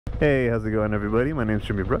Hey, how's it going everybody? My name's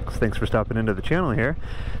Jimmy Brooks. Thanks for stopping into the channel here.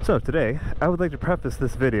 So today, I would like to preface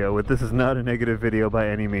this video with this is not a negative video by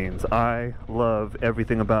any means. I love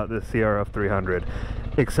everything about this CRF300,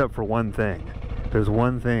 except for one thing. There's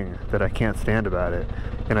one thing that I can't stand about it,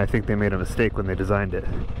 and I think they made a mistake when they designed it.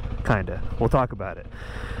 Kinda. We'll talk about it.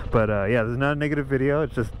 But yeah, this is not a negative video.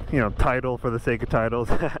 It's just, you know, title for the sake of titles.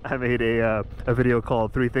 I made a video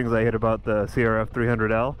called 3 Things I Hate About the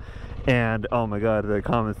CRF300L. And oh my god, the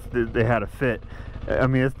comments, they had a fit. I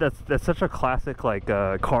mean, that's such a classic like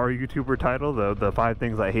car YouTuber title, the 5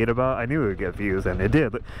 things I hate about. I knew it would get views, and it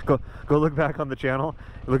did. Go look back on the channel,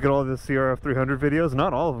 look at all the CRF300 videos.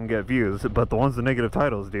 Not all of them get views, but the ones with negative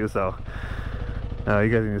titles do. So you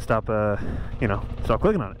guys need to stop, you know, stop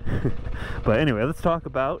clicking on it. But anyway, let's talk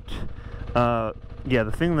about yeah,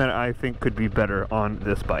 the thing that I think could be better on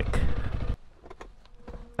this bike.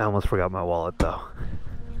 I almost forgot my wallet though.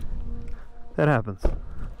 That happens.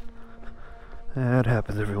 That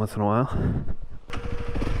happens every once in a while.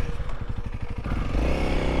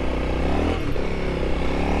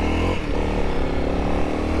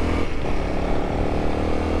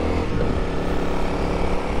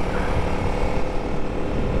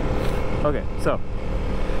 Okay, so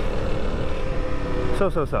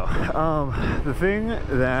the thing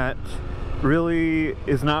that really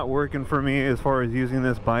is not working for me as far as using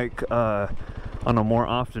this bike on a more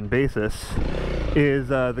often basis is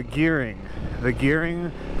the gearing. The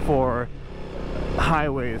gearing for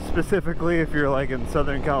highways, specifically if you're like in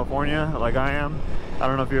Southern California, like I am. I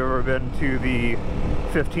don't know if you've ever been to the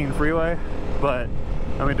 15 freeway, but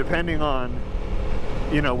I mean, depending on,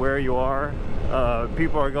 you know, where you are,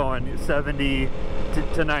 people are going 70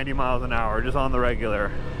 to 90 miles an hour just on the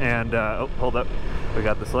regular. And oh, hold up, we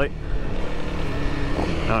got this light.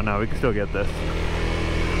 No, we can still get this.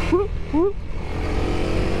 Whoop, whoop.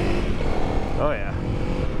 Oh yeah.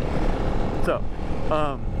 So,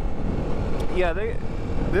 yeah,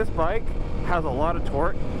 this bike has a lot of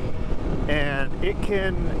torque, and it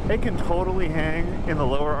can totally hang in the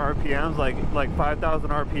lower RPMs, like 5,000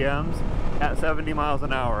 RPMs at 70 miles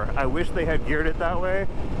an hour. I wish they had geared it that way.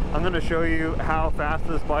 I'm going to show you how fast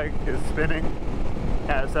this bike is spinning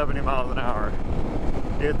at 70 miles an hour.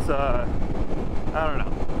 It's I don't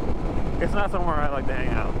know. It's not somewhere I like to hang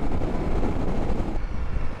out.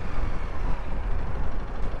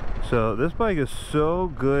 So this bike is so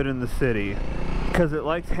good in the city because it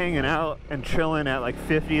likes hanging out and chilling at like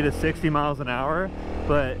 50 to 60 miles an hour,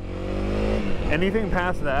 but anything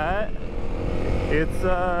past that, it's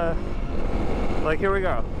like, here we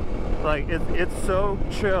go. Like it's so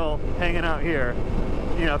chill hanging out here,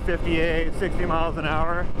 you know, 58, 60 miles an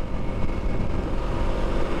hour.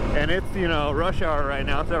 And it's, you know, rush hour right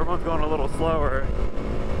now, so everyone's going a little slower.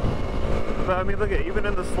 But I mean, look at, even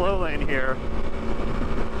in the slow lane here,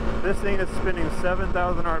 this thing is spinning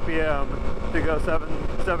 7,000 RPM to go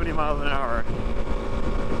 70 miles an hour.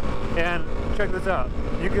 And check this out.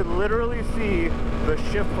 You can literally see the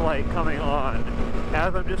shift light coming on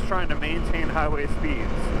as I'm just trying to maintain highway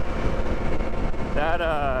speeds. That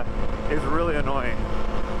is really annoying.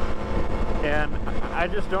 And I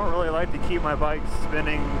just don't really like to keep my bike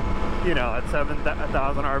spinning, you know, at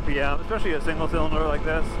 7,000 RPM, especially a single cylinder like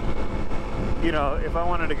this. You know, if I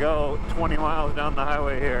wanted to go 20 miles down the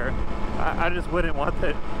highway here, I just wouldn't want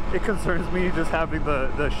that. It concerns me just having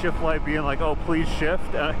the shift light being like, oh, please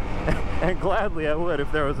shift. And gladly I would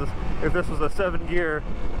if this was a 7-gear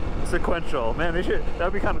sequential. Man,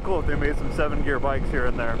 that'd be kind of cool if they made some 7-gear bikes here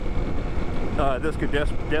and there. This could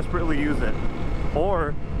desperately use it.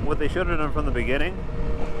 Or what they should have done from the beginning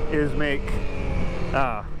is make,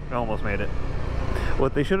 I almost made it.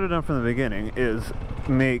 What they should have done from the beginning is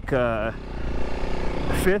make 5th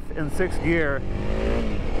and 6th gear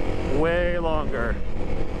way longer.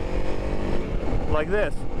 Like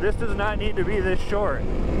this. This does not need to be this short.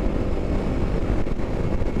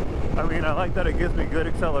 I mean, I like that it gives me good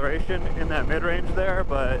acceleration in that mid-range there,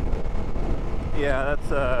 but yeah,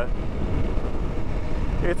 that's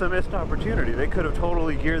it's a missed opportunity. They could have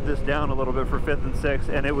totally geared this down a little bit for 5th and 6th,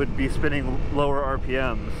 and it would be spinning lower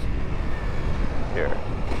RPMs. Here.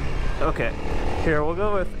 Okay. Here, we'll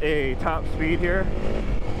go with a top speed here,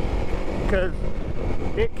 because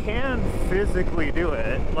it can physically do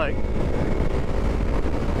it. Like,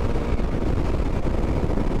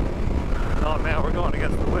 oh man, we're going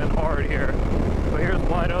against the wind hard here. But here's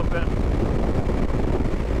wide open.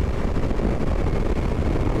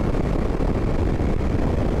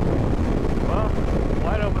 Well,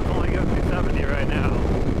 wide open's only giving me 70 right now.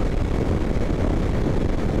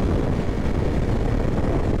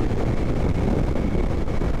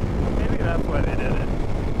 Maybe that's why they did it.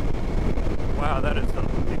 Wow, that is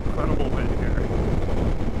something. incredible wind here.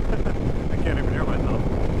 I can't even hear myself.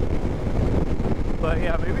 But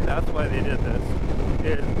yeah, maybe that's why they did this.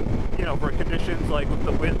 Is, you know, for conditions like with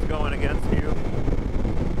the winds going against you,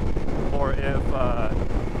 or if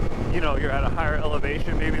you know, you're at a higher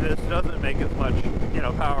elevation, maybe this doesn't make as much, you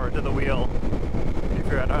know, power to the wheel if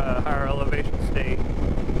you're at a higher elevation state.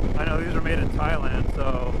 I know these are made in Thailand,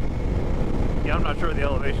 so yeah, I'm not sure the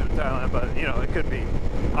elevation in Thailand, but you know, it could be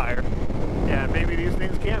higher. And maybe these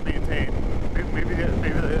things can't maintain. Maybe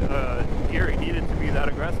the gearing needed to be that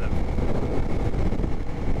aggressive.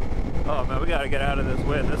 Oh man, we gotta get out of this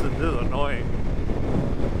wind. This is annoying.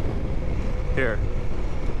 Here,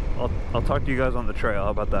 I'll talk to you guys on the trail.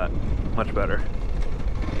 How about that? Much better.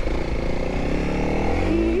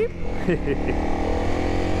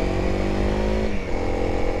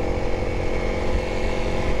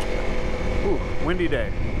 Ooh, windy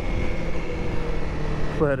day.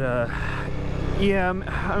 But yeah,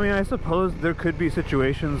 I mean, I suppose there could be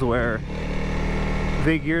situations where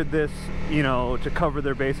they geared this, you know, to cover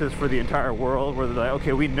their bases for the entire world, where they're like,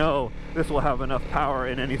 okay, we know this will have enough power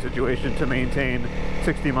in any situation to maintain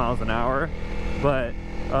 60 miles an hour, but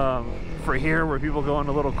for here, where people going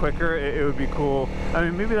a little quicker, it would be cool. I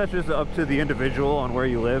mean, maybe that's just up to the individual on where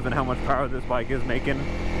you live and how much power this bike is making,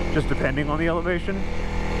 just depending on the elevation.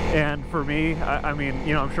 And for me, I mean,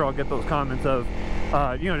 you know, I'm sure I'll get those comments of,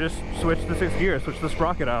 you know, just switch the 6th gear, switch the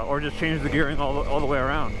sprocket out, or just change the gearing all the way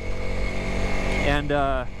around. And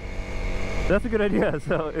that's a good idea.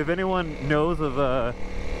 So if anyone knows of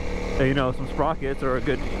you know, some sprockets or a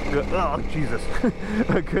good oh Jesus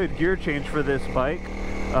a good gear change for this bike,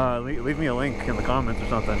 leave me a link in the comments or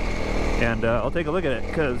something, and I'll take a look at it.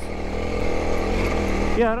 Because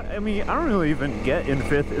yeah, I mean, I don't really even get in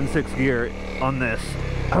 5th and 6th gear on this.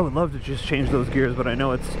 I would love to just change those gears, but I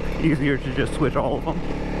know it's easier to just switch all of them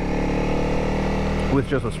with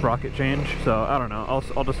just a sprocket change. So I don't know,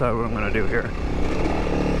 I'll decide what I'm going to do here.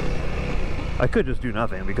 I could just do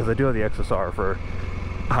nothing because I do have the XSR for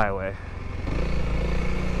highway,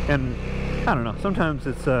 and I don't know, sometimes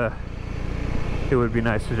it's it would be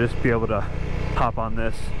nice to just be able to hop on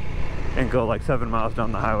this and go like 7 miles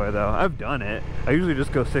down the highway. Though I've done it, I usually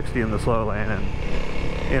just go 60 in the slow lane, and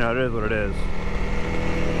you know, it is what it is.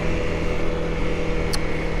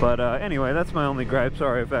 But anyway, that's my only gripe.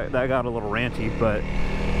 Sorry if that got a little ranty, but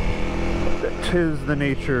 'tis the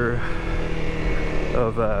nature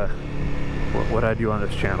of what I do on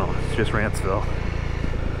this channel. It's just Rantsville.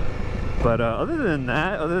 But other than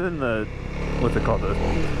that, other than the, what's it called,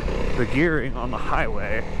 the gearing on the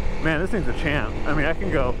highway, man, this thing's a champ. I mean, we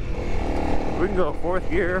can go 4th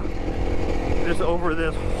gear just over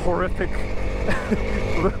this horrific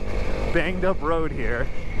banged up road here,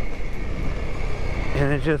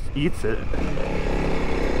 and it just eats it.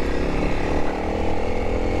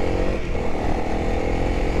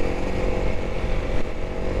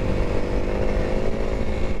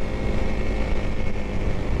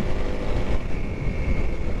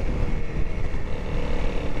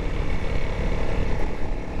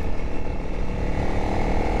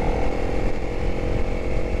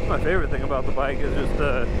 My favorite thing about the bike is just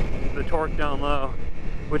the torque down low,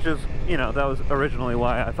 which is, you know, that was originally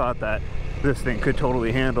why I thought that this thing could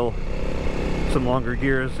totally handle some longer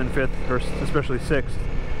gears in 5th or especially 6th,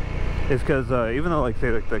 is because even though, like,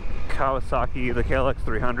 say, like the Kawasaki, the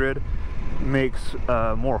CRF300 makes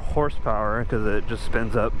more horsepower because it just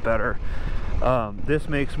spins up better, this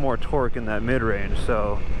makes more torque in that mid-range,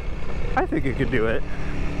 so I think it could do it.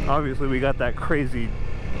 Obviously we got that crazy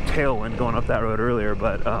tailwind going up that road earlier,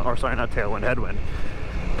 but or sorry, not tailwind, headwind.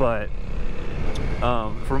 But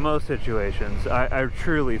for most situations, I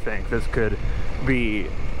truly think this could be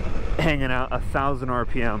hanging out 1,000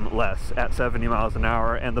 RPM less at 70 miles an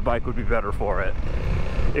hour, and the bike would be better for it.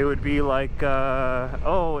 It would be like,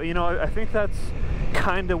 oh, you know, I think that's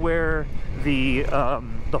kind of where the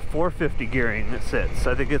 450 gearing sits.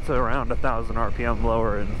 I think it's around 1,000 RPM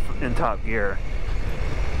lower in top gear.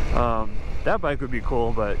 That bike would be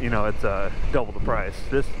cool, but you know, it's double the price.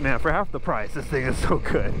 This, man, for half the price, this thing is so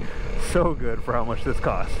good for how much this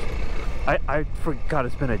costs. I forgot,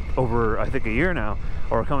 it's been over, I think, a year now,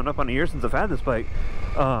 or coming up on a year since I've had this bike.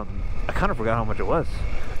 I kind of forgot how much it was.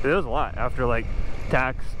 It was a lot after like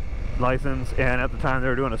tax, license, and at the time they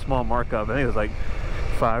were doing a small markup. I think it was like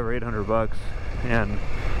 $500 or $800, and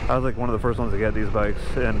I was like one of the first ones to get these bikes,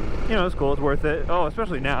 and you know, it's cool, it's worth it. Oh,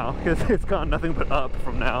 especially now, because it's gone nothing but up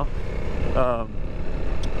from now.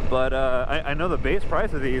 But I know the base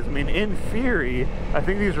price of these, I mean, in theory, I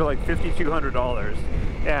think these are like $5,200,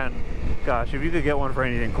 and gosh, if you could get one for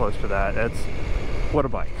anything close to that, what a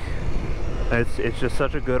bike. It's just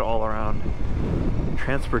such a good all-around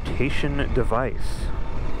transportation device.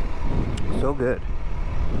 So good.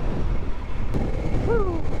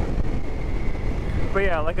 Woo. But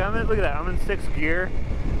yeah, like look at that, I'm in 6th gear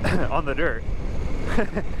on the dirt.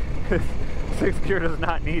 6th gear does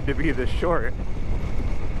not need to be this short.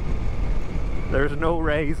 There's no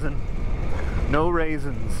raisin. No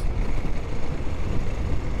raisins.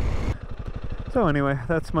 So anyway,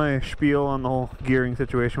 that's my spiel on the whole gearing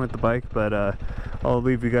situation with the bike, but I'll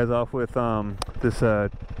leave you guys off with this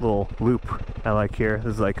little loop I like here.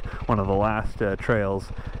 This is like one of the last trails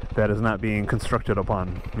that is not being constructed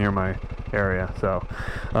upon near my area. So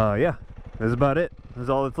yeah, this is about it. This is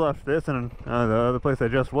all that's left. This and the other place I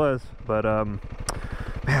just was, but man,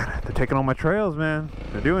 they're taking all my trails, man.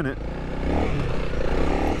 They're doing it,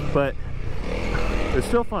 but it's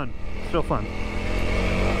still fun. Still fun.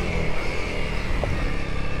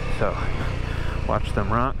 So, watch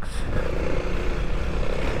them rocks.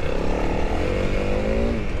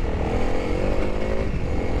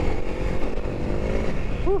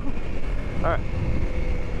 Woo. All right.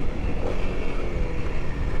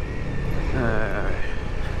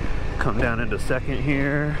 Come down into 2nd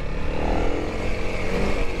here.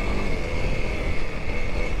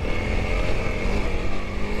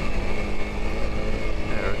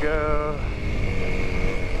 There we go.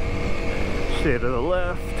 Stay to the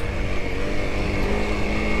left.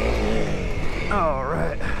 All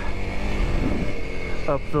right.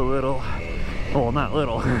 Up the little, well, not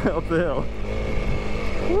little, up the hill.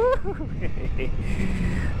 Woo!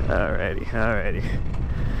 Alrighty, alrighty.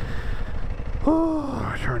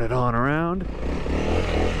 Oh, turn it on around.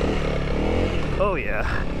 Oh yeah.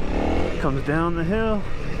 Comes down the hill.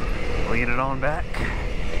 Lean it on back.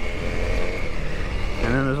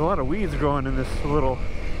 And then there's a lot of weeds growing in this little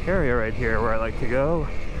area right here where I like to go.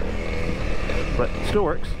 But it still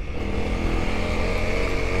works.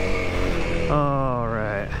 All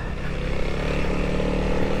right.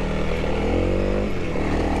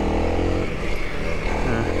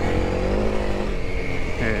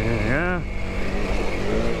 Yeah.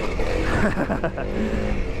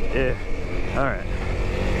 Yeah. All right.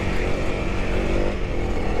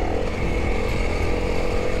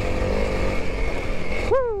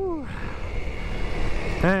 Woo!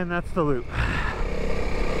 And that's the loop.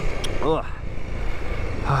 Ugh.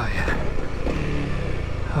 Oh yeah.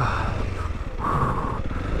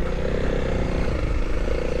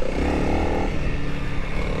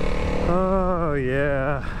 Oh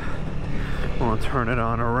yeah. I'm gonna turn it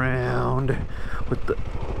on around with the,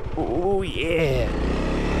 oh yeah.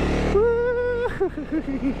 Woo!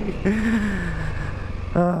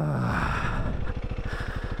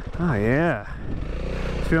 Oh yeah.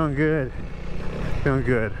 It's feeling good. Feeling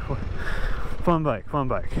good. Fun bike, fun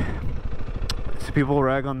bike. See people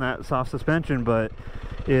rag on that soft suspension, but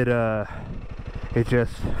it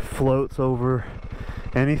just floats over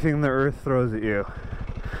anything the earth throws at you.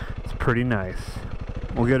 It's pretty nice.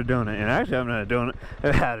 We'll get a donut, and actually I haven't had a donut.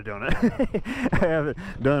 I've had a donut. I haven't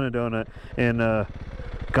done a donut in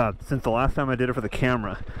God, since the last time I did it for the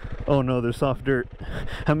camera. Oh no, there's soft dirt.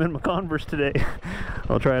 I'm in my Converse today.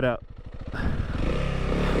 I'll try it out.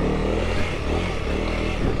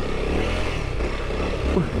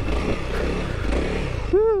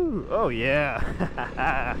 Woo! Oh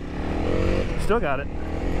yeah. Still got it.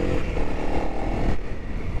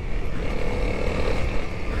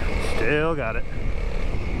 Still got it.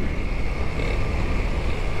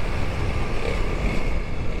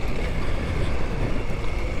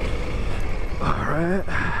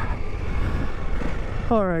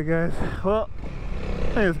 Alright guys, well,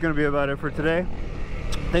 I think it's gonna be about it for today.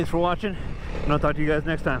 Thanks for watching, and I'll talk to you guys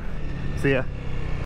next time. See ya.